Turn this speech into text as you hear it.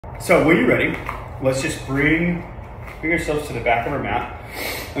So when you're ready, let's just bring ourselves to the back of our mat,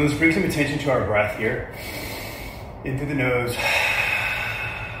 and let's bring some attention to our breath here. In through the nose,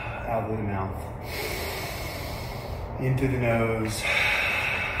 out through the mouth. In through the nose,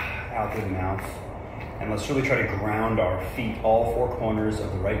 out through the mouth. And let's really try to ground our feet, all four corners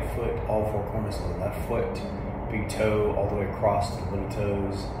of the right foot, all four corners of the left foot, big toe all the way across to the little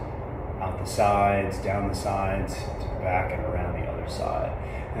toes, out the sides, down the sides, to the back and around the other side.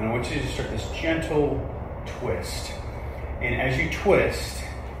 And I want you to start this gentle twist. And as you twist,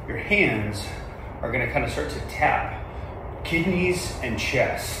 your hands are gonna kind of start to tap kidneys and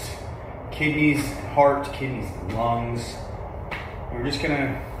chest, kidneys and heart, kidneys and lungs. And we're just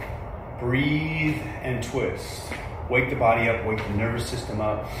gonna breathe and twist. Wake the body up, wake the nervous system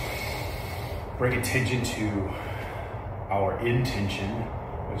up. Bring attention to our intention,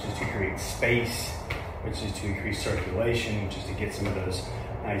 which is to create space, which is to increase circulation, which is to get some of those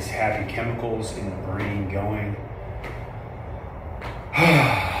nice happy chemicals in the brain going.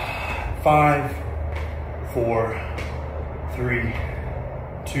 5, 4, 3,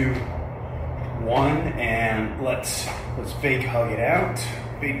 2, 1, and let's big hug it out.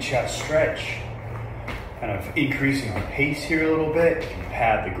 Big chest stretch. Kind of increasing our pace here a little bit. You can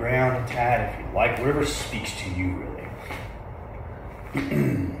pad the ground a tad if you like, whatever speaks to you really.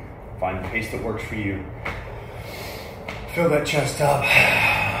 Find the pace that works for you. Fill that chest up.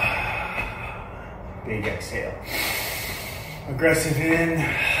 Big exhale. Aggressive in.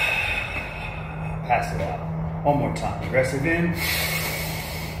 Pass it out. One more time. Aggressive in.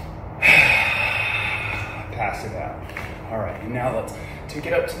 Pass it out. All right, and now let's take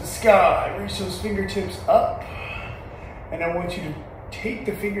it up to the sky. Reach those fingertips up. And I want you to take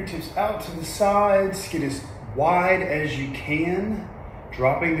the fingertips out to the sides. Get as wide as you can.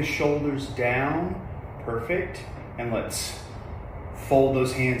 Dropping the shoulders down. Perfect. And let's fold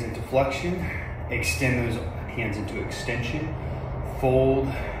those hands into flexion. Extend those hands into extension. Fold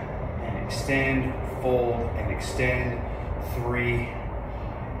and extend. Fold and extend. 3,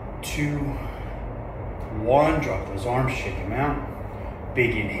 2, 1. Drop those arms, shake them out.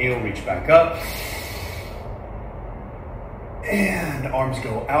 Big inhale, reach back up. And arms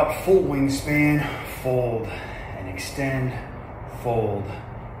go out, full wingspan. Fold and extend. Fold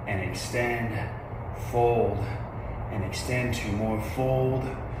and extend. Fold and extend. 2 more. Fold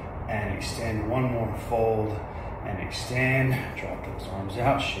and extend. 1 more. Fold and extend. Drop those arms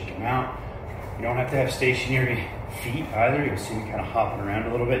out, shake them out. You don't have to have stationary feet either. You'll see me kind of hopping around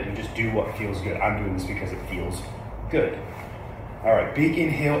a little bit. You just do what feels good. I'm doing this because it feels good. All right, big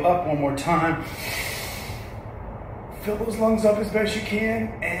inhale up 1 more time. Fill those lungs up as best you can,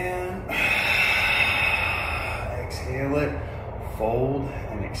 and exhale it. Fold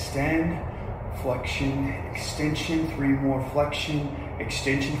and extend. Flexion, extension. 3 more. Flexion,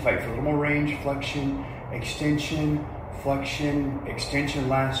 extension. Fight for a little more range. Flexion, extension, flexion, extension.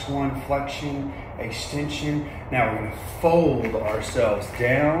 Last one. Flexion, extension. Now we're going to fold ourselves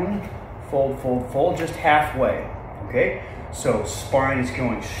down. Fold, fold, fold, just halfway. Okay? So spine is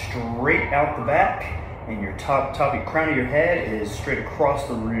going straight out the back, and your top crown of your head is straight across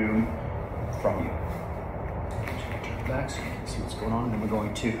the room from you. Just going to turn back so you can see what's going on, and then we're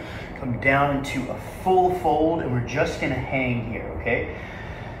going to come down into a full fold, and we're just going to hang here, okay?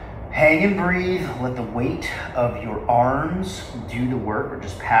 Hang and breathe. Let the weight of your arms do the work. We're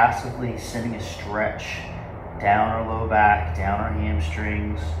just passively sending a stretch down our low back, down our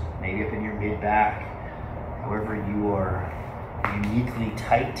hamstrings, maybe up in your mid back. However you are uniquely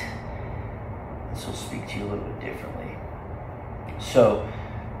tight, this will speak to you a little bit differently. So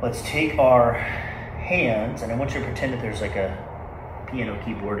let's take our hands, and I want you to pretend that there's like a piano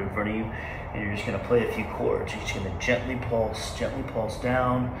keyboard in front of you, and you're just going to play a few chords. You're just going to gently pulse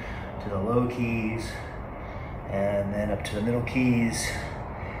down to the low keys, and then up to the middle keys,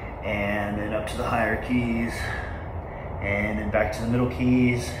 and then up to the higher keys, and then back to the middle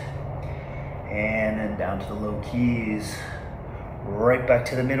keys, and then down to the low keys, right back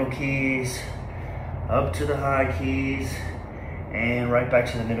to the middle keys, up to the high keys, and right back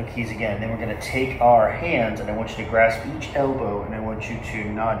to the middle keys again. Then we're going to take our hands, and I want you to grasp each elbow, and I want you to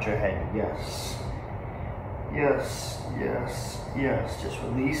nod your head. Yes. Yes, yes, yes. Just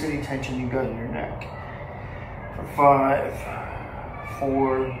release any tension you've got in your neck. For 5,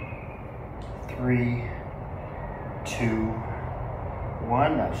 4, 3, 2,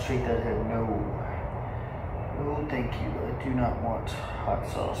 1. Now shake that head. No. No, thank you. I do not want hot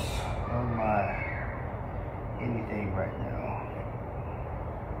sauce on my anything right now.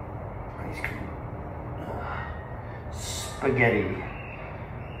 Ice cream. Spaghetti.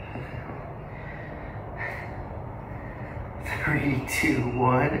 3, 2,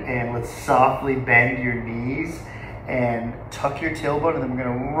 1, and let's softly bend your knees and tuck your tailbone, and then we're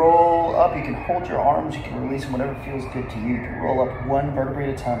gonna roll up. You can hold your arms, you can release them, whatever feels good to you. You can roll up one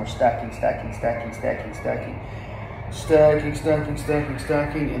vertebrae at a time. We're stacking, stacking, stacking, stacking, stacking. Stacking, stacking, stacking,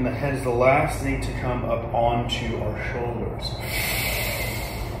 stacking, and the head is the last thing to come up onto our shoulders.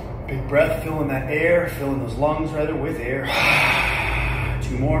 Big breath, filling that air, filling those lungs rather with air.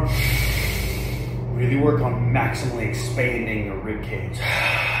 2 more. Really work on maximally expanding your rib cage.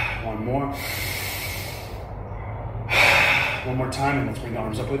 1 more. 1 more time, and let's bring the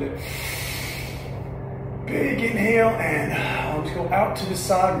arms up with it. Big inhale, and arms go out to the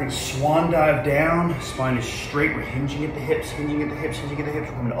side. We're gonna swan dive down. Spine is straight. We're hinging at the hips, hinging at the hips, hinging at the hips.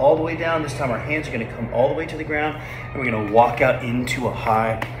 We're coming all the way down. This time our hands are gonna come all the way to the ground, and we're gonna walk out into a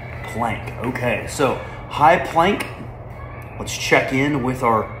high plank. Okay, so high plank. Let's check in with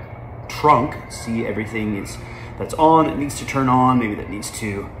our trunk, see everything that's on, it needs to turn on, maybe that needs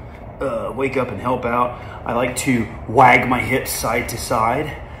to wake up and help out. I like to wag my hips side to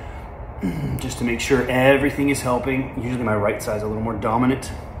side just to make sure everything is helping. Usually my right side is a little more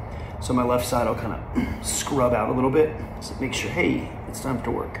dominant, so my left side I'll kind of scrub out a little bit to make sure, hey, it's time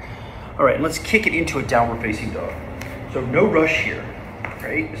to work. All right, let's kick it into a downward facing dog. So no rush here,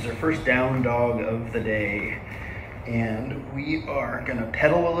 right? This is our first down dog of the day. And we are gonna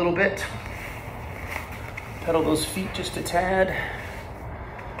pedal a little bit. Pedal those feet just a tad.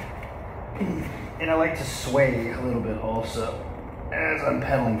 And I like to sway a little bit also. As I'm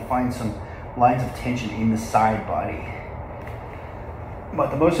pedaling, find some lines of tension in the side body. But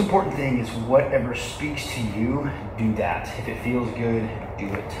the most important thing is whatever speaks to you, do that. If it feels good, do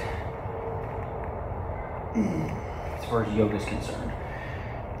it. As far as yoga is concerned.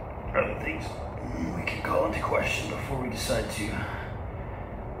 Other things we can call into question before we decide to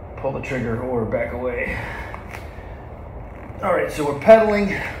pull the trigger or back away. All right, so we're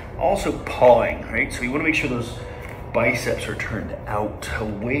pedaling, also pawing, right? So you want to make sure those biceps are turned out,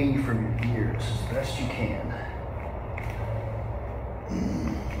 away from your ears as best you can.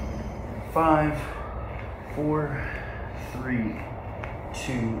 5, 4, 3,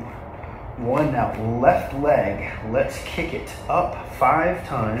 2, 1. Now left leg, let's kick it up 5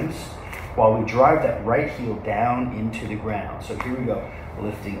 times while we drive that right heel down into the ground. So here we go.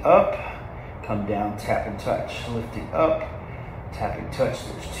 Lifting up, come down, tap and touch. Lifting up, tap and touch.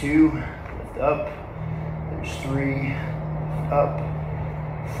 There's 2, lift up. There's 3, lift up,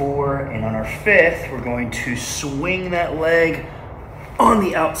 4. And on our 5th, we're going to swing that leg on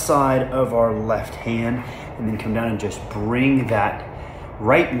the outside of our left hand and then come down and just bring that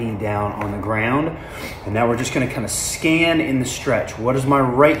right knee down on the ground. And now we're just gonna kind of scan in the stretch. What does my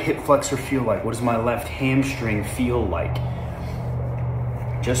right hip flexor feel like? What does my left hamstring feel like?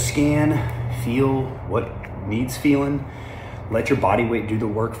 Just scan, feel what needs feeling. Let your body weight do the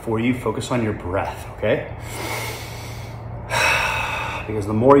work for you. Focus on your breath, okay? Because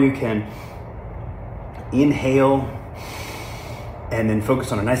the more you can inhale and then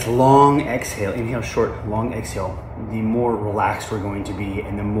focus on a nice long exhale, inhale short, long exhale, the more relaxed we're going to be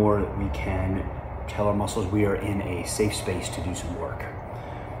and the more that we can tell our muscles we are in a safe space to do some work.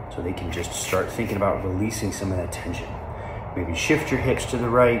 So they can just start thinking about releasing some of that tension. Maybe shift your hips to the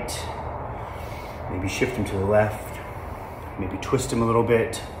right, maybe shift them to the left, maybe twist them a little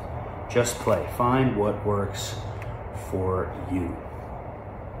bit. Just play, find what works for you.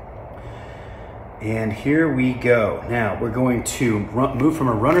 And here we go. Now we're going to move from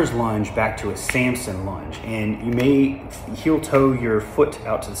a runner's lunge back to a Samson lunge. And you may heel toe your foot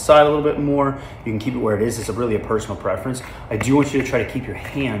out to the side a little bit more. You can keep it where it is. It's really a personal preference. I do want you to try to keep your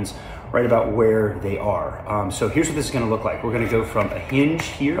hands right about where they are. So here's what this is gonna look like. We're gonna go from a hinge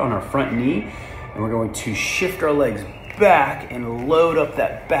here on our front knee, and we're going to shift our legs back and load up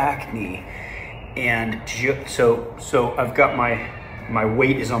that back knee. And so I've got my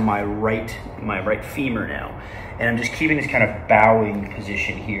weight is on my right femur now. And I'm just keeping this kind of bowing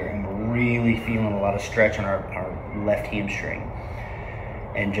position here. And we're really feeling a lot of stretch on our left hamstring.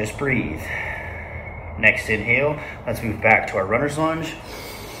 And just breathe. Next inhale, let's move back to our runner's lunge.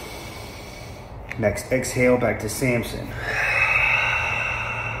 Next exhale, back to Samson.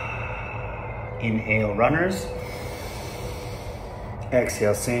 Inhale, runners.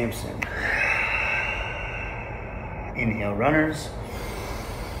 Exhale, Samson. Inhale, runners.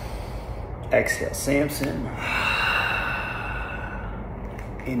 Exhale, Samson.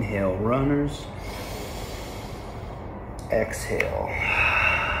 Inhale, runners. Exhale.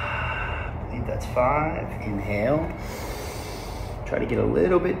 I believe that's 5. Inhale. Try to get a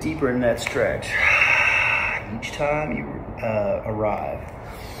little bit deeper in that stretch each time you arrive.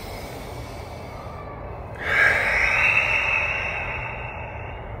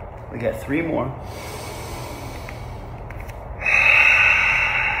 We got 3 more.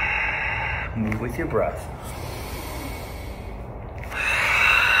 Move with your breath.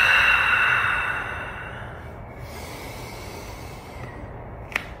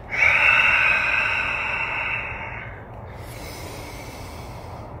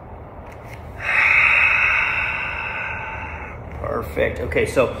 Perfect. Okay,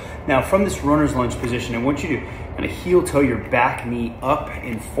 so now from this runner's lunge position, I want you to kind of heel toe your back knee up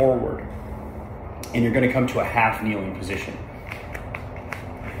and forward. And you're going to come to a half kneeling position.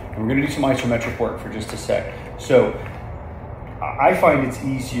 And we're going to do some isometric work for just a sec. So I find it's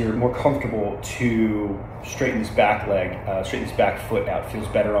easier, more comfortable to straighten this back leg, straighten this back foot out. It feels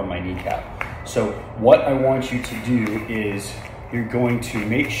better on my kneecap. So what I want you to do is you're going to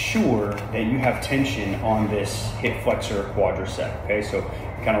make sure that you have tension on this hip flexor quadricep, okay? So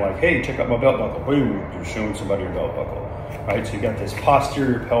kind of like, hey, check out my belt buckle. Boom, you're showing somebody your belt buckle, right? So you got this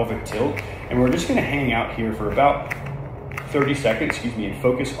posterior pelvic tilt, and we're just gonna hang out here for about 30 seconds, and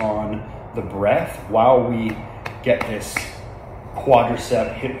focus on the breath while we get this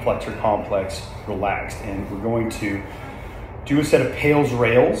quadricep hip flexor complex relaxed. And we're going to do a set of Pales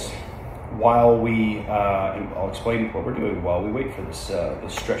rails while we, and I'll explain what we're doing while we wait for this,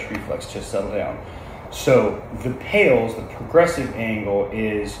 this stretch reflex to settle down. So the Pales, the progressive angle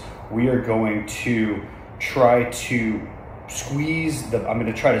is we are going to try to squeeze I'm going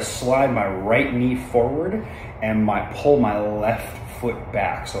to try to slide my right knee forward and pull my left foot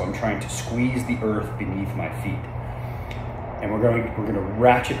back. So I'm trying to squeeze the earth beneath my feet. And we're going to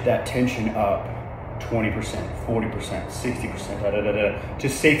ratchet that tension up 20%, 40%, 60%, to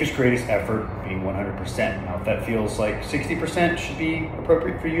safest, greatest effort being 100%. Now, if that feels like 60% should be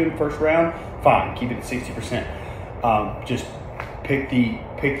appropriate for you in the first round, fine, keep it at 60%. Just pick the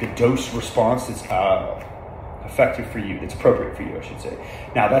dose response that's effective for you, that's appropriate for you, I should say.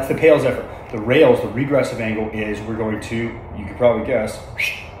 Now, that's the Pales effort. The rails, the regressive angle is we're going to, you could probably guess,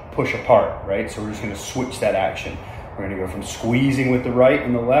 push apart, right? So we're just going to switch that action. We're going to go from squeezing with the right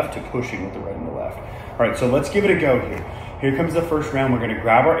and the left to pushing with the right and the left. All right, so let's give it a go here. Here comes the first round. We're going to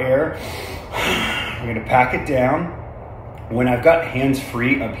grab our air. We're going to pack it down. When I've got hands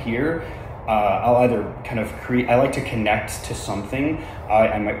free up here, I'll either kind of I like to connect to something.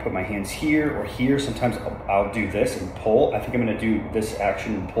 I might put my hands here or here. Sometimes I'll do this and pull. I think I'm going to do this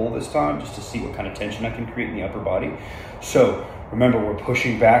action and pull this time just to see what kind of tension I can create in the upper body. So remember, we're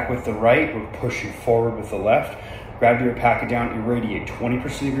pushing back with the right. We're pushing forward with the left. Grab your pack it down, irradiate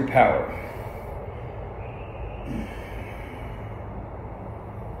 20% of your power.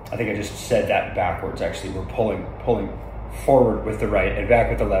 I think I just said that backwards, actually. We're pulling forward with the right and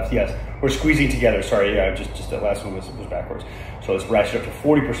back with the left. Yes, we're squeezing together. Sorry, yeah, just that last one was backwards. So let's ratchet up to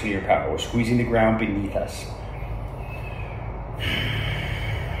 40% of your power. We're squeezing the ground beneath us.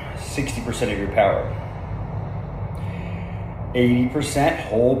 60% of your power. 80%,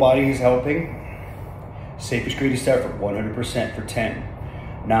 whole body is helping. Safest, greatest effort, 100% for 10,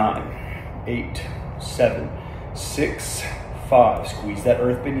 9, 8, 7, 6, 5. Squeeze that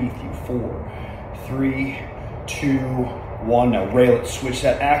earth beneath you. 4, 3, 2, 1. Now rail it, switch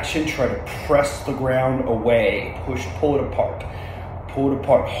that action. Try to press the ground away. Pull it apart. Pull it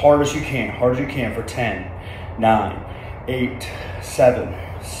apart hard as you can for 10, 9, 8, 7,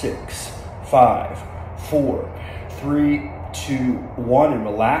 6, 5, 4, 3, 2, 1, and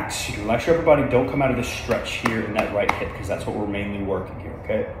relax. You can relax your upper body. Don't come out of the stretch here in that right hip because that's what we're mainly working here,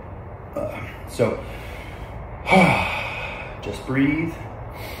 okay? So, just breathe.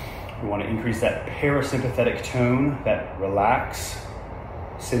 We want to increase that parasympathetic tone, that relax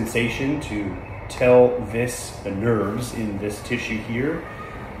sensation to tell the nerves in this tissue here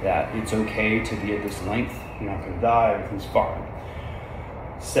that it's okay to be at this length. You're not going to die. Everything's fine.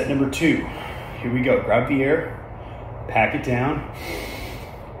 Set number 2. Here we go. Grab the air. Pack it down,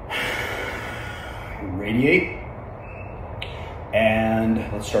 radiate, and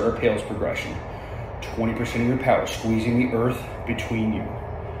let's start our Pales progression. 20% of your power, squeezing the earth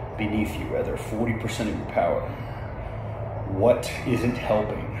beneath you, 40% of your power. What isn't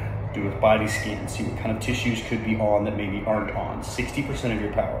helping? Do a body scan, see what kind of tissues could be on that maybe aren't on. 60% of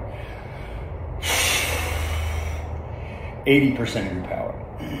your power. 80% of your power.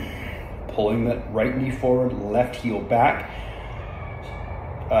 Pulling that right knee forward, left heel back.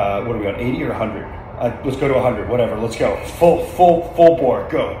 What are we on, 80 or 100? Let's go to 100, whatever, let's go. Full bore,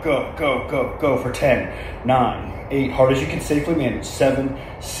 go for 10, 9, 8, hard as you can safely manage. 7,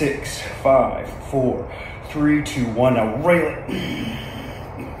 6, 5, 4, 3, 2, 1. Now rail it.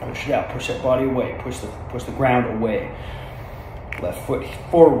 Push it out, push that body away, push the ground away. Left foot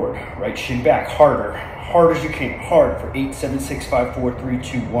forward, right shin back, harder. hard as you can. Hard for 8, 7, 6, 5, 4, 3,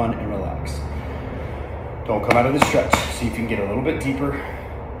 2, 1, and relax. Don't come out of the stretch. See if you can get a little bit deeper.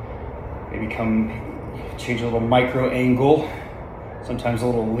 Maybe change a little micro angle. Sometimes a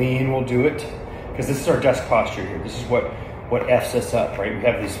little lean will do it. Because this is our desk posture here. This is what F's us up, right? We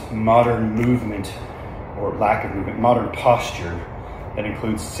have this modern movement, or lack of movement, modern posture that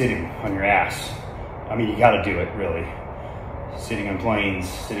includes sitting on your ass. I mean, you gotta do it, really. Sitting on planes,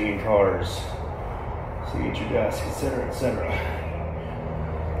 sitting in cars, sitting at your desk, etc., etc.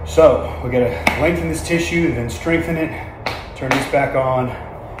 So, we gotta lengthen this tissue, then strengthen it, turn this back on.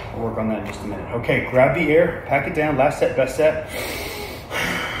 We'll work on that in just a minute. Okay, grab the air, pack it down, last set, best set.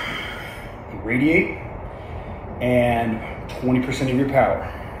 Radiate, and 20% of your power.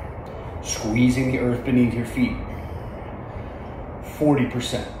 Squeezing the earth beneath your feet.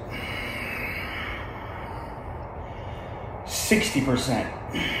 40%. 60%.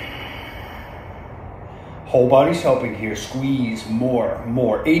 Whole body's helping here. Squeeze more.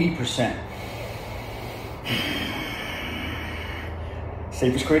 80%.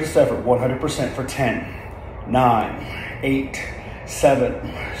 Safest, greatest effort. 100% for 10, 9, 8,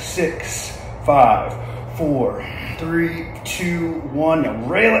 7, 6, 5, 4, 3, 2, 1. Now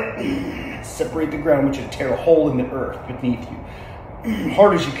rail it. Separate the ground. I want you to tear a hole in the earth beneath you.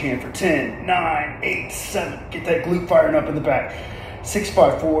 Hard as you can for 10, 9, 8, 7. Get that glute firing up in the back. 6,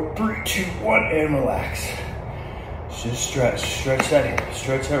 5, 4, 3, 2, 1, and relax. Just stretch. Stretch that hip.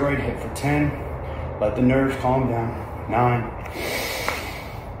 Stretch that right hip for 10. Let the nerves calm down. 9.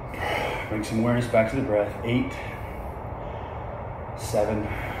 Bring some awareness back to the breath. 8, 7,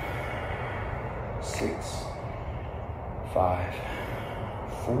 6, 5,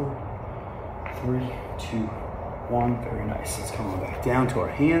 4, 3, 2, 1. Very nice. Let's come on back down to our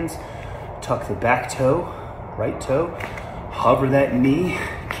hands. Tuck the back toe, right toe. Hover that knee.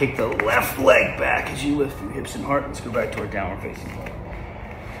 Kick the left leg back as you lift through hips and heart. Let's go back to our downward facing dog.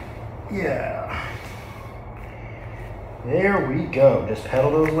 Yeah. There we go. Just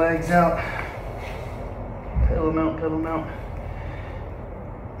pedal those legs out. Pedal them out, pedal them out.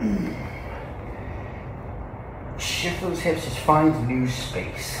 Shift those hips, just find new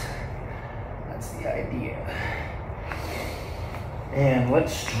space. That's the idea. And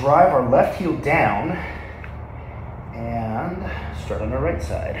let's drive our left heel down and start on our right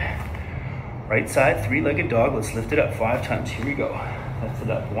side. Right side, three-legged dog. Let's lift it up 5 times. Here we go. Lift it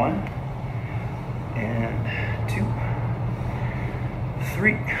up. 1 and 2,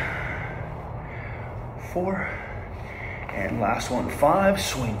 3, 4, and last one, 5.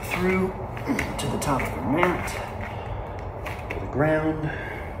 Swing through to the top of the mat, or the ground,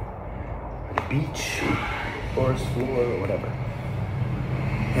 or the beach, forest floor, or whatever.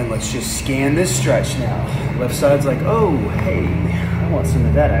 And let's just scan this stretch now. Left side's like, oh, hey, I want some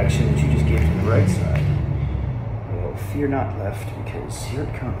of that action that you just gave to the right side. Well, fear not, left, because here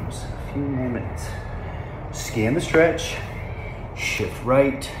it comes. A few more minutes. Scan the stretch. Shift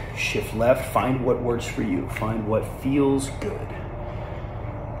right, shift left. Find what works for you. Find what feels good.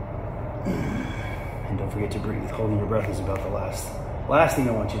 And don't forget to breathe. Holding your breath is about the last thing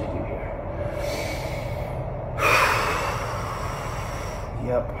I want you to do here.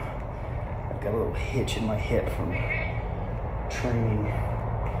 Yep. I've got a little hitch in my hip from training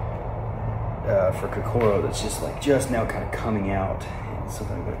for Kokoro that's just now kind of coming out. It's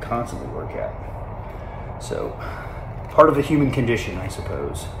something I'm going to constantly work at. So, part of the human condition, I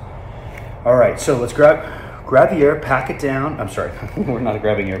suppose. All right, so let's grab the air, pack it down. I'm sorry, we're not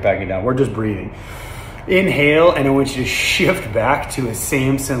grabbing air, packing it down. We're just breathing. Inhale, and I want you to shift back to a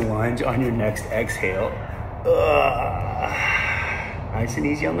Samson lunge on your next exhale. Nice and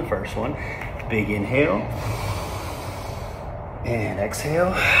easy on the first one. Big inhale. And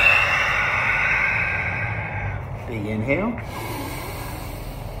exhale. Big inhale.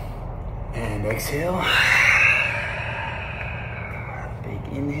 And exhale.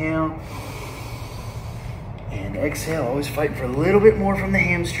 Big inhale. And exhale. Always fighting for a little bit more from the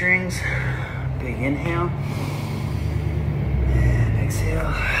hamstrings. Big inhale. And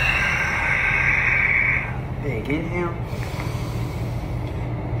exhale. Big inhale.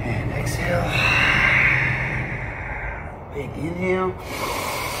 And exhale. Big inhale.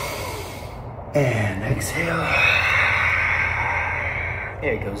 And exhale.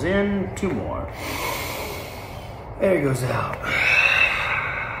 There it goes in. 2 more. There it goes out.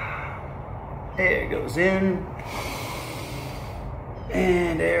 There it goes in.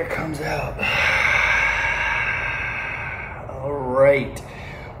 And air comes out. All right.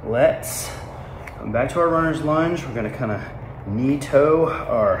 Let's come back to our runner's lunge. We're going to kind of knee toe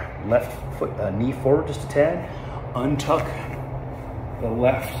our left foot, knee forward just a tad. Untuck the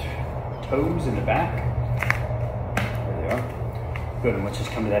left toes in the back. Good, and let's just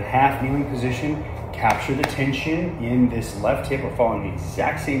come to that half kneeling position. Capture the tension in this left hip. We're following the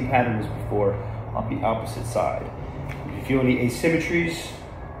exact same pattern as before on the opposite side. If you feel any asymmetries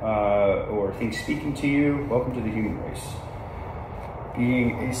or things speaking to you, welcome to the human race.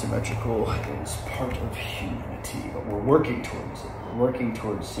 Being asymmetrical is part of humanity, but we're working towards it. We're working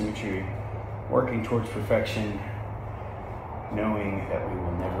towards symmetry, working towards perfection, knowing that we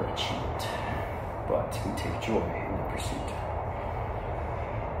will never achieve it, but we take joy in the pursuit.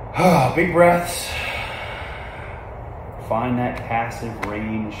 Big breaths. Find that passive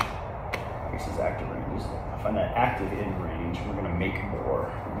range. This is active range. Find that active in range. We're going to make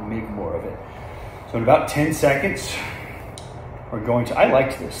more. We're going to make more of it. So in about 10 seconds, we're going to. I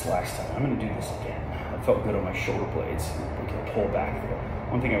liked this last time. I'm going to do this again. It felt good on my shoulder blades. We can pull back there.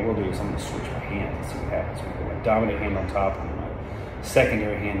 One thing I will do is I'm going to switch my hand and see what happens. We put my dominant hand on top and my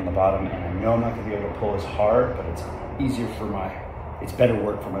secondary hand on the bottom, and I know I'm not going to be able to pull as hard, but it's easier for it's better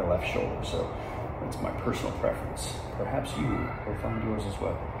work for my left shoulder, so that's my personal preference. Perhaps you will find yours as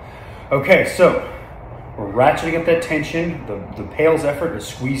well. Okay, so we're ratcheting up that tension. The pail's effort is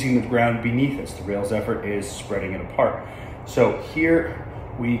squeezing the ground beneath us. The rail's effort is spreading it apart. So here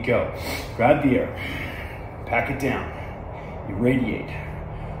we go. Grab the air, pack it down, irradiate.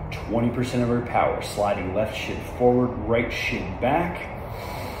 20% of our power, sliding left shin forward, right shin back.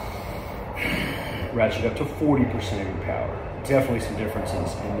 Ratchet up to 40% of your power. Definitely some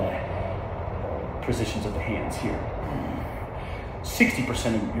differences in the positions of the hands here.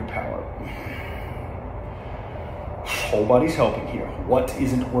 60% of your power. Whole body's helping here. What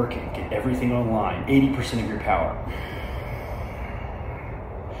isn't working? Get everything online. 80% of your power.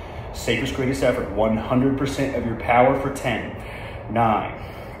 Safest, greatest effort. 100% of your power for 10, 9,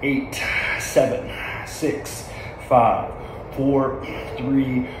 8, 7, 6, 5, 4,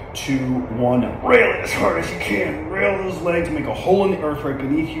 3, 2, 1. Now rail it as hard as you can. Rail those legs, make a hole in the earth right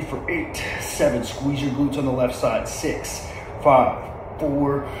beneath you for 8, 7. Squeeze your glutes on the left side. 6, 5,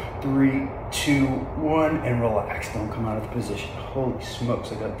 4, 3, 2, 1. And relax. Don't come out of the position. Holy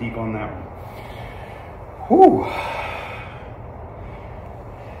smokes, I got deep on that one. Whew.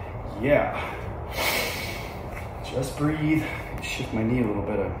 Yeah. Just breathe. Shift my knee a little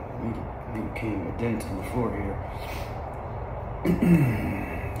bit. I came a dent on the floor here.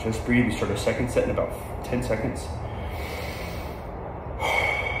 Just breathe. We start our second set in about 10 seconds.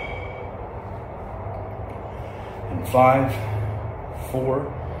 And 5,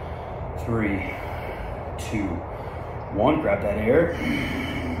 4, 3, 2, 1. Grab that air.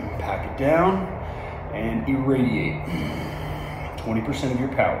 Pack it down and irradiate. 20% of your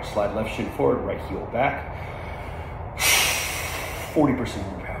power. Slide left shin forward, right heel back. 40% of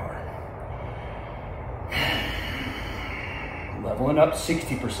your power. Leveling up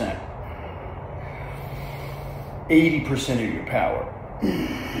 60%. 80% of your power.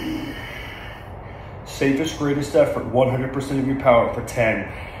 Safest, greatest effort. 100% of your power for 10,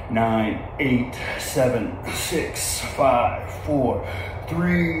 9, 8, 7, 6, 5, 4,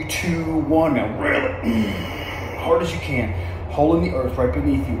 3, 2, 1. Now rail it hard as you can. Hole in the earth right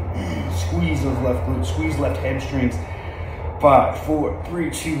beneath you. Squeeze those left glutes. Squeeze left hamstrings. 5, 4,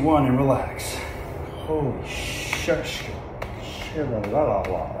 3, 2, 1, and relax. Holy shush.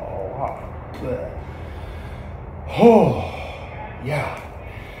 Oh, yeah.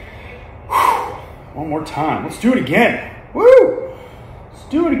 One more time. Let's do it again. Woo! Let's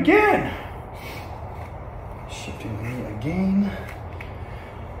do it again. Shifting knee again.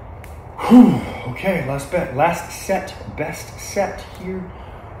 Whew. Okay, last set, best set. Here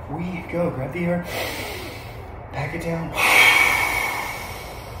we go. Grab the air. Pack it down.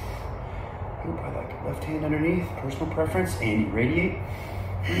 Oop, I like left hand underneath, personal preference, and irradiate.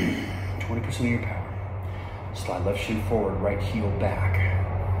 20% of your power. Slide left shin forward, right heel back.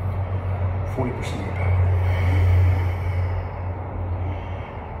 40% of your power.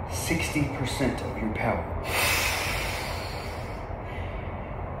 60% of your power.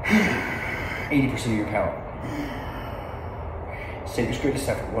 80% of your power. Safest, greatest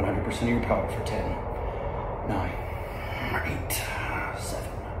effort. 100% of your power for 10, 9, 8, 7,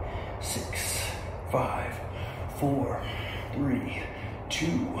 6, 5, 4, 3, 2,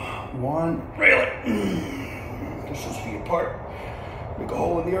 1. Rail it. This is for your part. Make a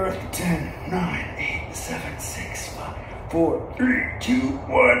hole in the earth for 10, 9, 8, 7, 6, 5, 4, 3, 2,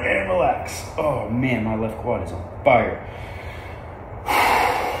 1, and relax. Oh man, my left quad is on fire.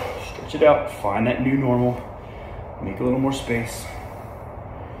 Stretch it out. Find that new normal. Make a little more space.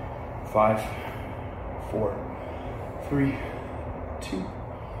 5, 4, 3, 2,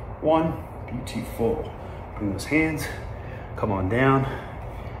 1. Beautiful. Bring those hands. Come on down.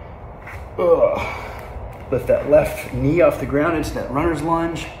 Lift that left knee off the ground into that runner's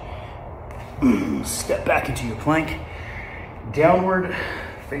lunge. Step back into your plank. Downward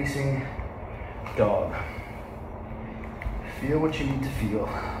facing dog. Feel what you need to feel.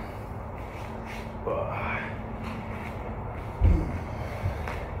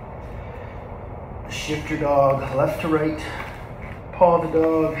 Shift your dog left to right. Paw the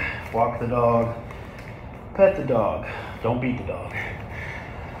dog. Walk the dog. Pet the dog. Don't beat the dog.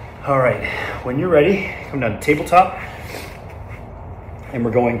 All right, when you're ready, come down to tabletop. And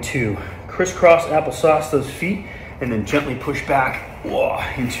we're going to crisscross applesauce those feet and then gently push back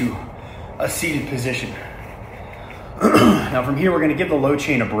into a seated position. Now from here, we're gonna give the low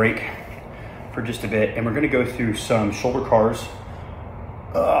chain a break for just a bit, and we're gonna go through some shoulder cars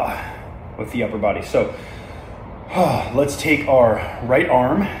with the upper body. So let's take our right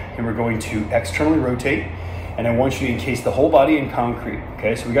arm and we're going to externally rotate, and I want you to encase the whole body in concrete,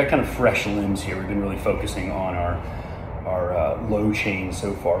 okay? So we got kind of fresh limbs here. We've been really focusing on our low chain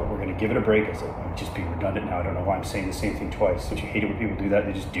so far. We're gonna give it a break. I'm just being redundant now. I don't know why I'm saying the same thing twice. Don't you hate it when people do that?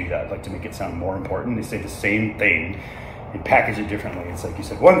 They just do that. I'd like to make it sound more important. They say the same thing and package it differently. It's like you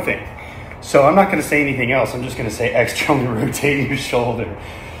said one thing. So I'm not gonna say anything else. I'm just gonna say externally rotate your shoulder.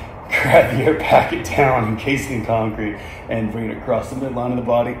 Grab the air, pack it down, encase it in concrete, and bring it across the midline of the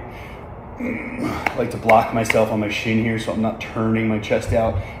body. I like to block myself on my shin here so I'm not turning my chest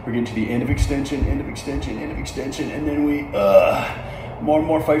out. We're getting to the end of extension, end of extension, end of extension, and then we, more and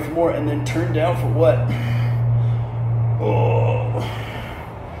more, fight for more, and then turn down for what?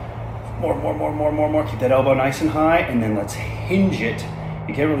 More. Keep that elbow nice and high, and then let's hinge it.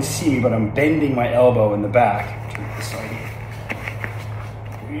 You can't really see me, but I'm bending my elbow in the back. Turn this side here.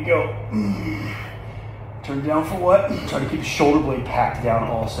 Here you go. Turn down for what? Try to keep the shoulder blade packed down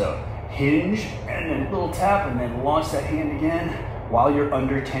also. Hinge, and then a little tap, and then launch that hand again while you're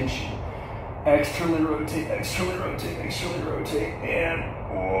under tension. Externally rotate, externally rotate, externally rotate, and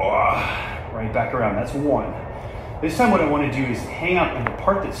right back around. That's one. This time what I want to do is hang out in the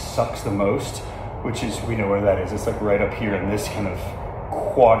part that sucks the most, which is, we know where that is. It's like right up here in this kind of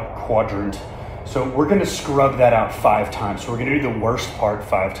quadrant. So we're going to scrub that out 5 times. So we're going to do the worst part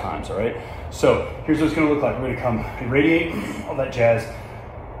 5 times, all right? So here's what it's going to look like. We're going to come radiate, all that jazz.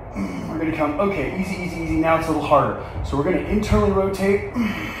 We're going to come, okay, easy, easy, easy. Now it's a little harder. So we're going to internally rotate,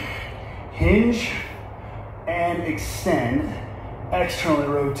 hinge, and extend. Externally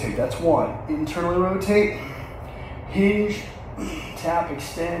rotate. That's 1. Internally rotate, hinge, tap,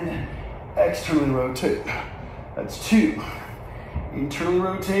 extend, externally rotate. That's 2. Internally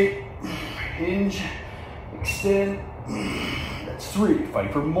rotate, hinge, extend. That's 3.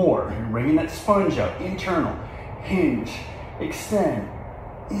 Fight for more. You're bringing that sponge out. Internal, hinge, extend.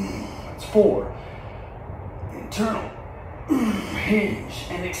 That's 4. Internal, hinge,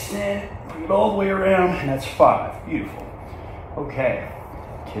 and extend. Bring it all the way around, and that's 5. Beautiful. Okay,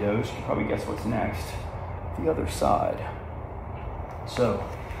 kiddos, you can probably guess what's next. The other side. So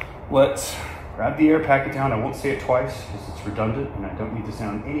let's grab the air, pack it down. I won't say it twice because it's redundant, and I don't need to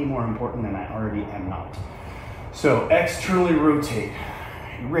sound any more important than I already am not. So externally rotate,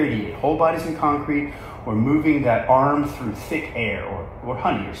 radiate, whole body's in concrete. We're moving that arm through thick air or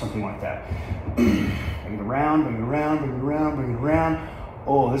honey or something like that. Bring it around, bring it around, bring it around, bring it around.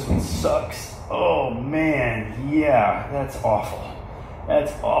 Oh, this one sucks. Oh man, yeah, that's awful.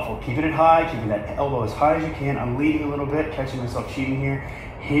 That's awful. Keeping it high, keeping that elbow as high as you can. I'm leading a little bit, catching myself cheating here.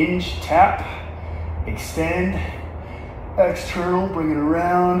 Hinge, tap, extend, external, bring it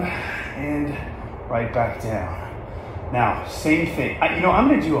around, and right back down. Now, same thing. I'm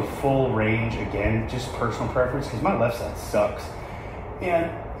going to do a full range again, just personal preference, because my left side sucks. And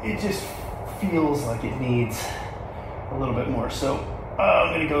it just feels like it needs a little bit more. So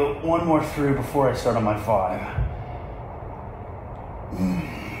I'm going to go one more through before I start on my 5.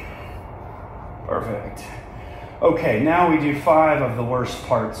 Perfect. Okay, now we do 5 of the worst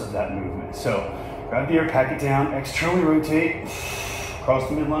parts of that movement. So grab the air, pack it down, externally rotate, across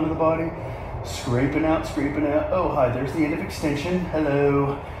the midline of the body. Scraping out, scraping out. Oh, hi, there's the end of extension.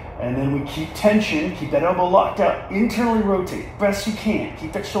 Hello. And then we keep tension, keep that elbow locked out. Internally rotate, best you can.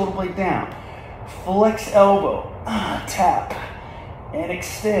 Keep that shoulder blade down. Flex elbow, tap, and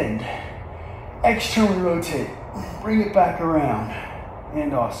extend. Externally rotate, bring it back around.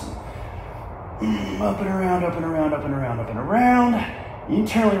 And awesome. Up and around, up and around, up and around, up and around.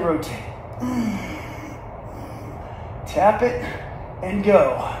 Internally rotate. Tap it and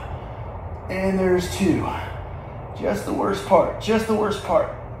go. And there's 2. Just the worst part. Just the worst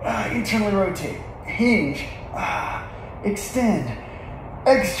part. Internally rotate. Hinge. Extend.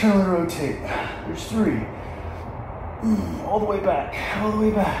 Externally rotate. There's 3. All the way back. All the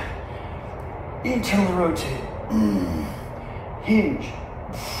way back. internally rotate, hinge,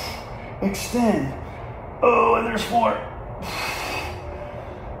 extend. Oh, and there's 4.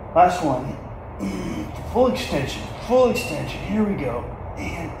 Last one, full extension, here we go.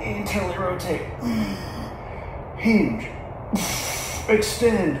 And internally rotate, hinge,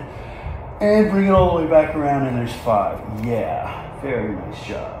 extend, and bring it all the way back around, and there's 5. Yeah, very nice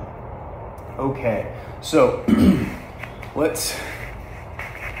job. Okay, so let's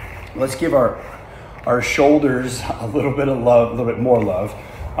give our shoulders a little bit of love, a little bit more love.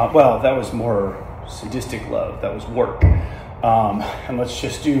 Well, that was more sadistic love, that was work. And let's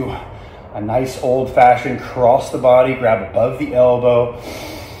just do a nice old-fashioned cross the body, grab above the elbow.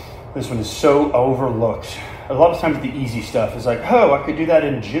 This one is so overlooked. A lot of times the easy stuff is like, oh, I could do that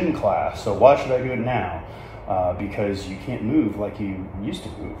in gym class, so why should I do it now? Because you can't move like you used to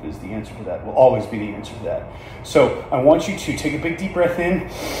move is the answer to that. Will always be the answer to that. So I want you to take a big deep breath in,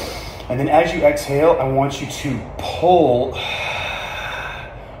 and then as you exhale, I want you to pull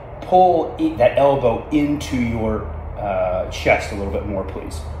that elbow into your chest a little bit more,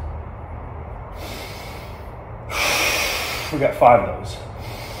 please. We got 5 of those.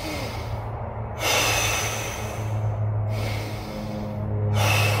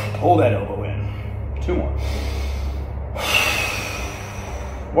 Pull that elbow in. 2 more.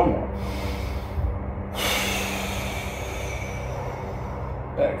 1 more.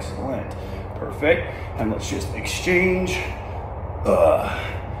 Excellent. Perfect. And let's just exchange.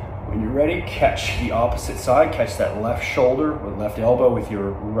 When you're ready, catch the opposite side. Catch that left shoulder or left elbow with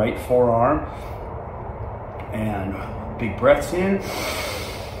your right forearm. And big breaths in.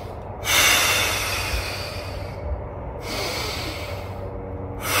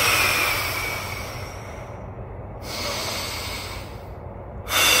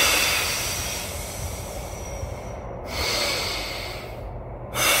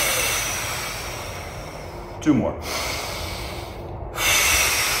 Two more.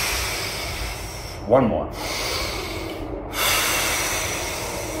 1 more.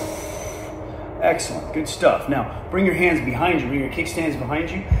 Excellent, good stuff. Now, bring your hands behind you, bring your kickstands behind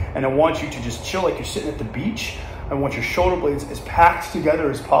you, and I want you to just chill like you're sitting at the beach. I want your shoulder blades as packed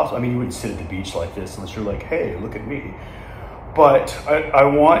together as possible. I mean, you wouldn't sit at the beach like this unless you're like, hey, look at me. But I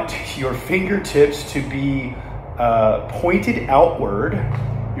want your fingertips to be pointed outward,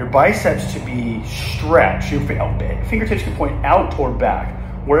 your biceps to be stretched. Your fingertips can point out or back,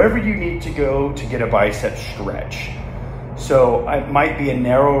 wherever you need to go to get a bicep stretch. So it might be a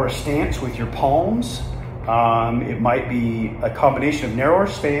narrower stance with your palms. It might be a combination of narrower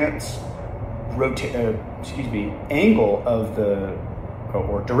stance, angle of the,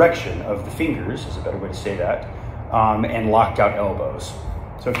 or direction of the fingers is a better way to say that, and locked out elbows.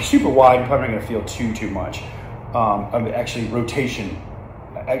 So if you're super wide, you're probably not going to feel too much. Actually, rotation,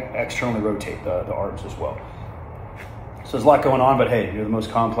 externally rotate the arms as well. So there's a lot going on, but hey, you're the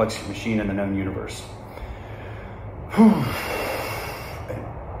most complex machine in the known universe. We're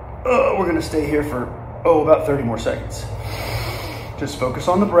going to stay here for, about 30 more seconds. Just focus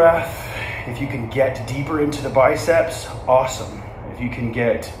on the breath. If you can get deeper into the biceps, awesome. If you can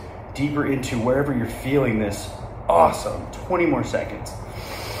get deeper into wherever you're feeling this, awesome. 20 more seconds.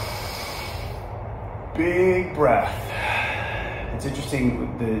 Big breath. It's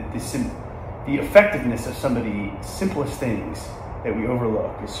interesting the effectiveness of some of the simplest things that we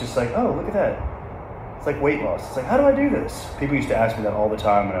overlook. It's just like, oh, look at that. It's like weight loss. It's like, how do I do this? People used to ask me that all the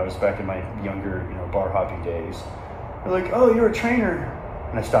time when I was back in my younger, bar hopping days. They're like, oh, you're a trainer.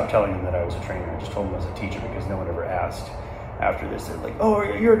 And I stopped telling them that I was a trainer. I just told them I was a teacher because no one ever asked after this. They're like, oh,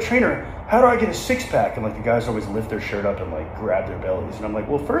 you're a trainer. How do I get a 6-pack? And like the guys always lift their shirt up and like grab their bellies. And I'm like,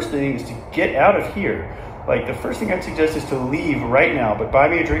 well, first thing is to get out of here. Like the first thing I'd suggest is to leave right now, but buy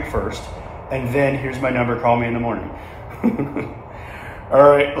me a drink first. And then here's my number, call me in the morning. All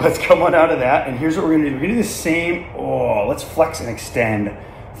right, let's come on out of that. And here's what we're gonna do. We're gonna do the same, let's flex and extend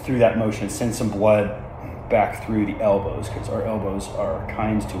through that motion. Send some blood back through the elbows because our elbows are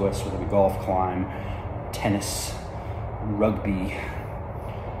kind to us, whether we golf, climb, tennis, rugby,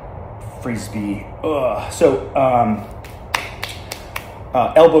 frisbee.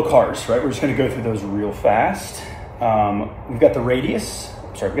 Elbow cars, right? We're just gonna go through those real fast. We've got the radius.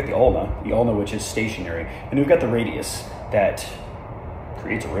 We've got the ulna, which is stationary. And we've got the radius that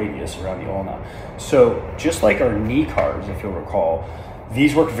creates a radius around the ulna. So just like our knee cars, if you'll recall,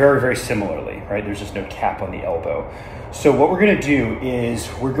 these work very, very similarly, right? There's just no cap on the elbow. So what we're gonna do is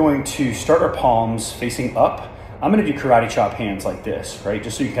we're going to start our palms facing up. I'm gonna do karate chop hands like this, right?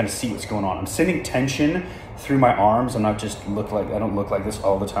 Just so you can kind of see what's going on. I'm sending tension through my arms. I'm not just I don't look like this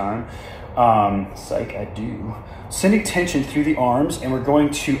all the time. Psych, I do. Sending tension through the arms, and we're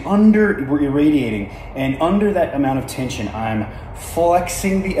irradiating, and under that amount of tension, I'm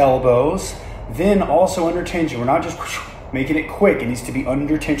flexing the elbows, then also under tension. We're not just making it quick. It needs to be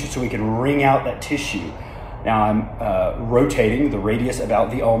under tension so we can wring out that tissue. Now I'm rotating the radius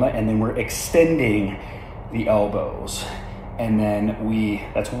about the ulna, and then we're extending the elbows. And then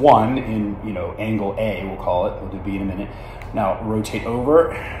that's one in, angle A, we'll call it. We'll do B in a minute. Now rotate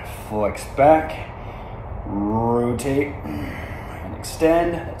over, flex back, rotate and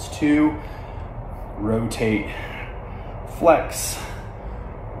extend. That's 2. Rotate, flex,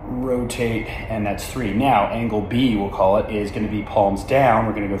 rotate, and that's 3. Now angle B, we'll call it, is going to be palms down.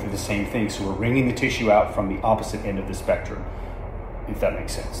 We're going to go through the same thing. So we're wringing the tissue out from the opposite end of the spectrum, if that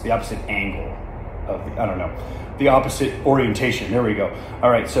makes sense. The opposite angle of the opposite orientation. There we go. All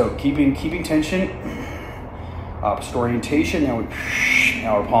right, so keeping tension, opposite orientation. Now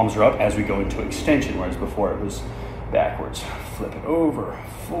our palms are up as we go into extension, whereas before it was backwards. Flip it over,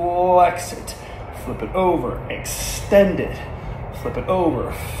 flex it, flip it over, extend it, flip it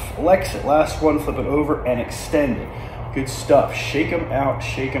over, flex it. Last one, flip it over and extend it. Good stuff. Shake them out,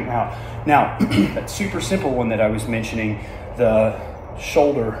 shake them out. Now, that super simple one that I was mentioning, the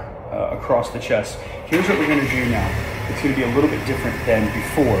shoulder across the chest. Here's what we're going to do now. It's going to be a little bit different than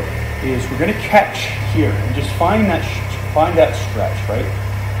before. Is we're going to catch here and just find that stretch, right?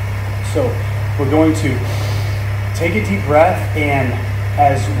 So we're going to take a deep breath, and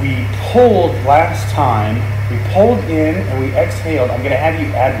as we pulled last time, we pulled in and we exhaled. I'm going to have you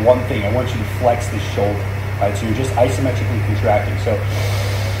add one thing. I want you to flex the shoulder. Right? So you're just isometrically contracting. So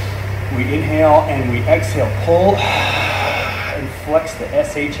we inhale and we exhale. Pull and flex the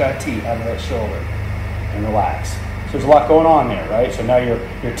SHIT out of that shoulder and relax. So there's a lot going on there, right? So now you're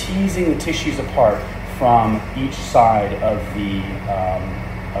teasing the tissues apart from each side of the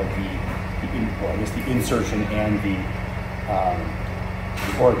insertion and the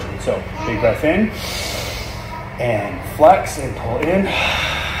origin. So big breath in and flex and pull in.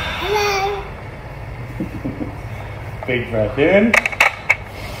 Hello. Big breath in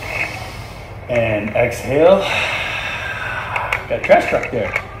and exhale. Got trash truck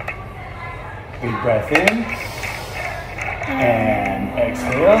there. Big breath in and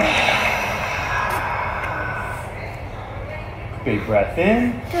exhale. Big breath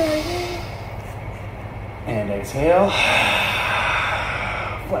in and exhale.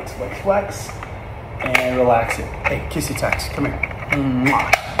 Flex, flex, flex, and relax it. Hey, kissy tax, come here.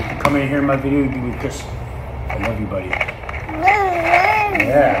 Come in here in my video, give me a kiss. I love you, buddy.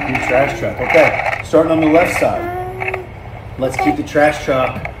 Yeah, good trash truck. Okay, starting on the left side. Let's keep the trash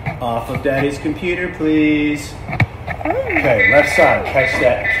truck off of Daddy's computer, please. Okay, left side.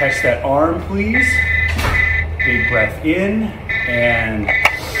 Catch that arm, please. Big breath in and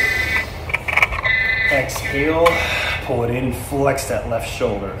exhale. Pull it in and flex that left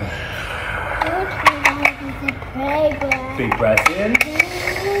shoulder. Big breath in.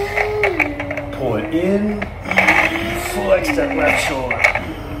 Pull it in. Flex that left shoulder.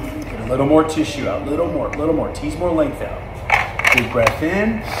 Get a little more tissue out. Little more. Tease more length out. Big breath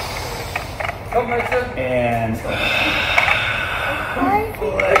in. And flex.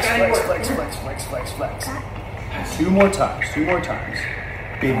 2 more times.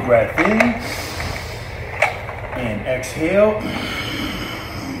 Big breath in. And exhale.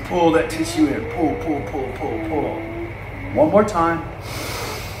 Pull that tissue in. Pull. One more time.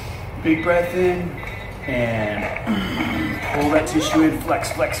 Big breath in. And pull that tissue in.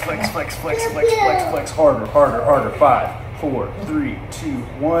 Flex. Harder. 5, 4, 3, 2,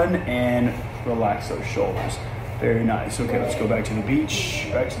 1. And relax those shoulders. Very nice. Okay, let's go back to the beach.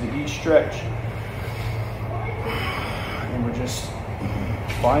 Back to the beach stretch. And we're just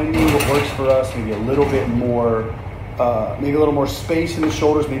finding what works for us. Maybe a little bit more, maybe a little more space in the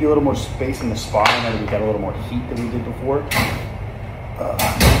shoulders, maybe a little more space in the spine. Now that we've got a little more heat than we did before.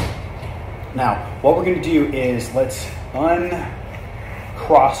 Now, what we're going to do is let's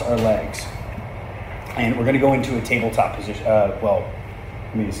uncross our legs. And we're going to go into a tabletop position.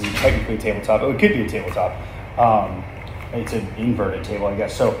 This isn't technically a tabletop. Oh, it could be a tabletop. It's an inverted table, I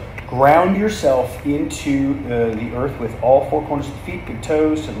guess. So ground yourself into the earth with all 4 corners of the feet, big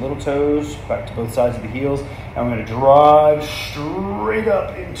toes to the little toes, back to both sides of the heels. And we're going to drive straight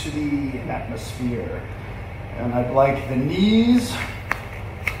up into the atmosphere. And I'd like the knees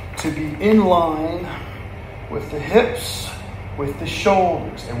to be in line with the hips, with the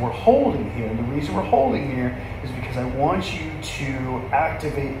shoulders. And we're holding here. And the reason we're holding here is because I want you to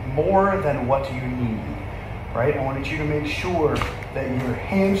activate more than what you need. right? I wanted you to make sure that your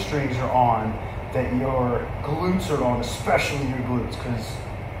hamstrings are on, that your glutes are on, especially your glutes, because,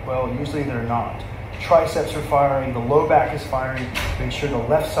 well, usually they're not. Triceps are firing, the low back is firing. Make sure the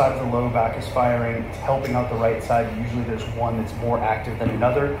left side of the low back is firing. It's helping out the right side. Usually there's one that's more active than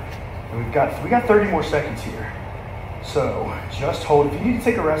another. And we got 30 more seconds here. So just hold. If you need to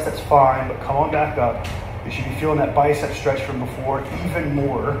take a rest, that's fine, but come on back up. You should be feeling that bicep stretch from before even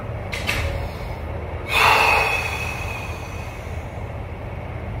more.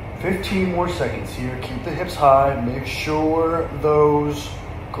 $15 more seconds here. Keep the hips high. Make sure those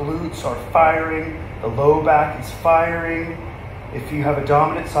glutes are firing. The low back is firing. If you have a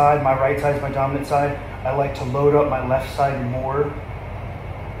dominant side, my right side is my dominant side. I like to load up my left side more.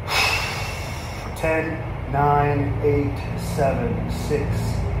 10, 9, 8, 7, 6,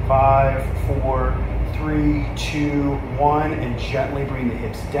 5, 4, 3, 2, 1, and gently bring the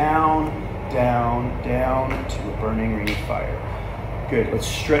hips down, down, down to a burning ring of fire. Good. Let's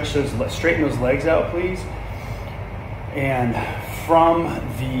straighten those legs out, please. And from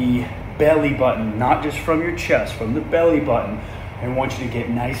the belly button, not just from your chest, from the belly button, I want you to get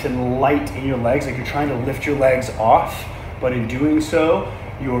nice and light in your legs, like you're trying to lift your legs off, but in doing so,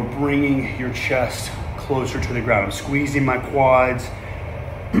 you're bringing your chest closer to the ground. I'm squeezing my quads,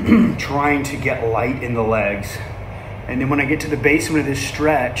 trying to get light in the legs. And then when I get to the basement of this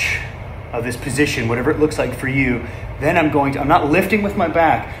stretch, of this position, whatever it looks like for you, then I'm not lifting with my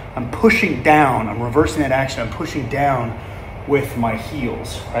back, I'm pushing down, I'm reversing that action, I'm pushing down with my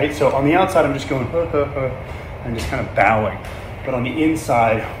heels, right? So on the outside, I'm just going, I'm just kind of bowing. But on the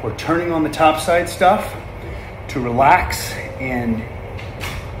inside, we're turning on the top side stuff to relax and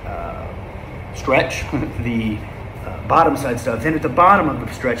stretch the bottom side stuff. Then at the bottom of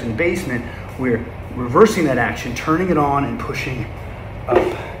the stretch in the basement, we're reversing that action, turning it on and pushing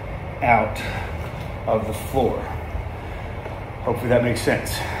up out of the floor. Hopefully that makes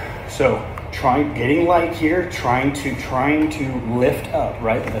sense. So getting light here, trying to lift up,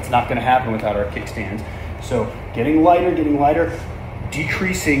 right? But that's not gonna happen without our kickstands. So getting lighter,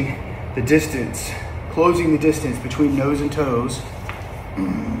 decreasing the distance, closing the distance between nose and toes.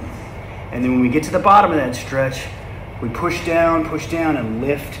 And then when we get to the bottom of that stretch, we push down and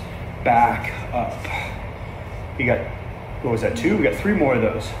lift back up. You got, what was that, 2? We got 3 more of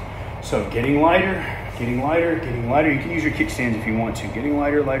those. So getting lighter. You can use your kickstands if you want to. Getting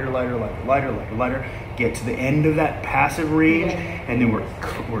lighter. Get to the end of that passive range, and then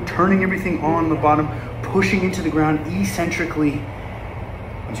we're turning everything on the bottom, pushing into the ground eccentrically.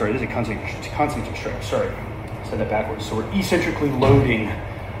 I'm sorry, this is a concentric stretch. Sorry, I said that backwards. So we're eccentrically loading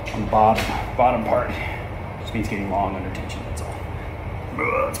on the bottom part. This means getting long under tension, that's all.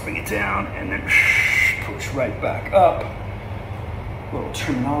 Let's bring it down and then push right back up. Little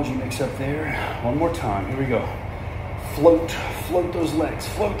terminology mix up there. One more time, here we go. Float those legs,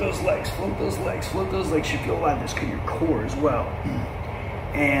 float those legs. You feel a lot of this in your core as well.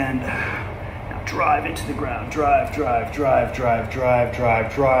 And now drive into the ground. Drive.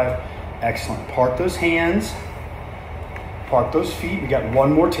 Excellent. Park those hands. Park those feet. We got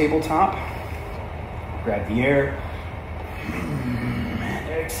one more tabletop. Grab the air. And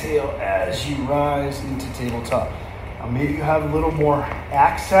exhale as you rise into tabletop. Now maybe you have a little more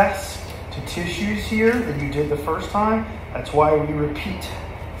access to tissues here than you did the first time. That's why we repeat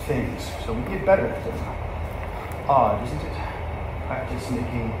things, so we get better at them. Odd, isn't it? Practice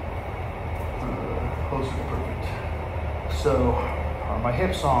making closer to perfect. So, are my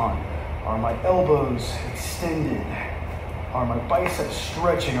hips on? Are my elbows extended? Are my biceps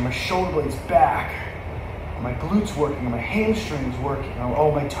stretching? Are my shoulder blades back? Are my glutes working? Are my hamstrings working? Are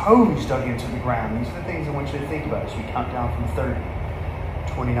all my toes dug into the ground? These are the things I want you to think about as we count down from 30,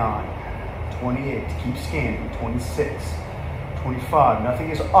 29, 28, keep scanning, 26, 25, nothing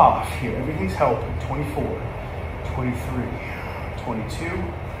is off here, everything's helping, 24, 23, 22,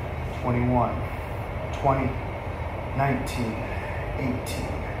 21, 20, 19, 18,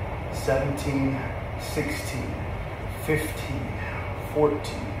 17, 16, 15, 14,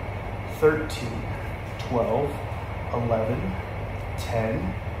 13, 12, 11,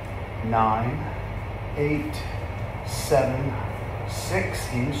 10, 9, 8, 7, 6,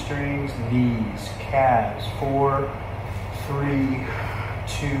 hamstrings, knees, calves, 4, 3,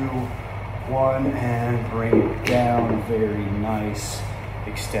 2, 1, and bring it down. Very nice.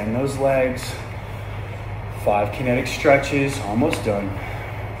 Extend those legs. 5 kinetic stretches, almost done.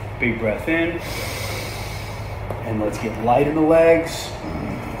 Big breath in. And let's get light in the legs.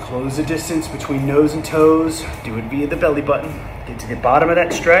 Close the distance between nose and toes. Do it via the belly button. Get to the bottom of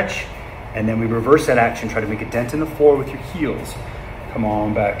that stretch. And then we reverse that action. Try to make a dent in the floor with your heels. Come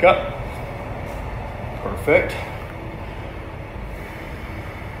on back up. Perfect.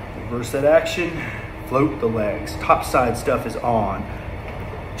 Reverse that action. Float the legs. Top side stuff is on.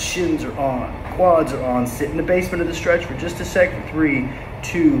 Shins are on. Quads are on. Sit in the basement of the stretch for just a sec. For 3,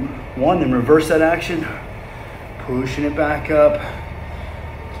 2, 1. Then reverse that action. Pushing it back up.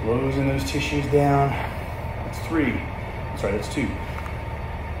 Closing those tissues down. That's 3. Sorry, that's 2.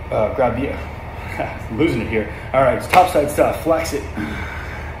 Grab the, I'm losing it here. All right, it's top side stuff. Flex it.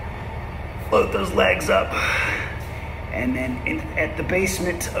 Float those legs up. And then at the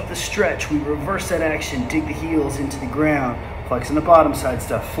basement of the stretch, we reverse that action. Dig the heels into the ground. Flexing the bottom side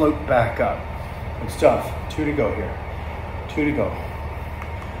stuff. Float back up. Good stuff. 2 to go here. 2 to go.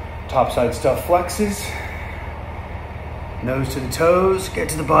 Top side stuff flexes. Nose to the toes. Get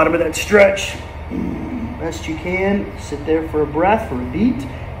to the bottom of that stretch. Best you can. Sit there for a breath, for a beat,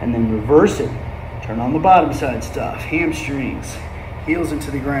 and then reverse it. Turn on the bottom side stuff. Hamstrings. Heels into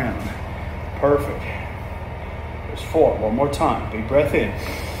the ground. Perfect. There's 4. One more time. Big breath in.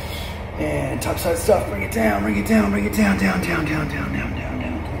 And top side stuff. Bring it down. Bring it down. Bring it down. Down. Down. Down. Down. Down. Down.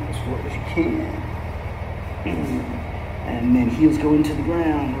 Down. As forward as you can. And then heels go into the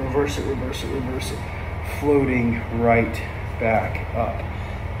ground. Reverse it. Reverse it. Reverse it. Floating right back up.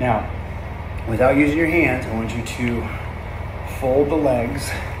 Now, without using your hands, I want you to fold the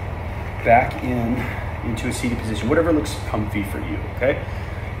legs back into a seated position, whatever looks comfy for you, okay?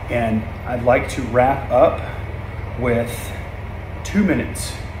 And I'd like to wrap up with 2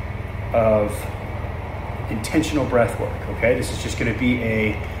 minutes of intentional breath work, okay? This is just gonna be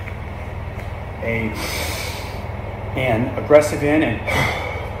an aggressive in and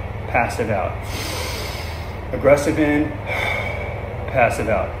passive out. Aggressive in, passive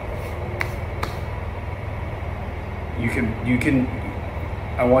out. You can.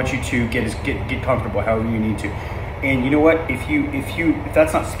 I want you to get comfortable, however you need to. And you know what? If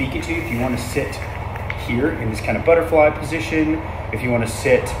that's not speaking to you, if you want to sit here in this kind of butterfly position, if you want to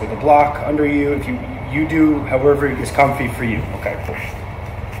sit with a block under you, if you do however is comfy for you. Okay, cool.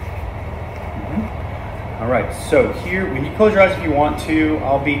 All right, so here, when you close your eyes if you want to,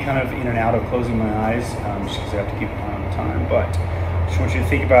 I'll be kind of in and out of closing my eyes, just because I have to keep an eye on the time, but I just want you to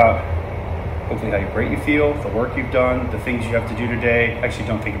think about hopefully how great you feel, the work you've done, the things you have to do today. Actually,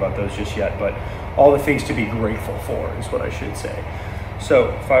 don't think about those just yet, but all the things to be grateful for is what I should say.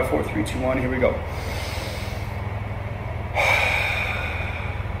 So 5, 4, 3, 2, 1, here we go.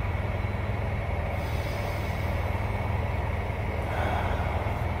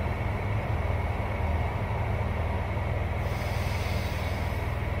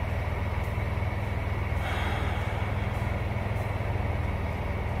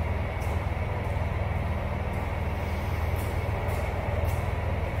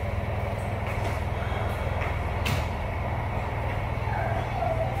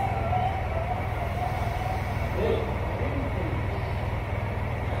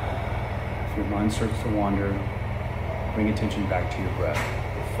 If your mind starts to wander, bring attention back to your breath.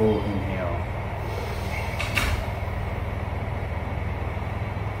 Full inhale.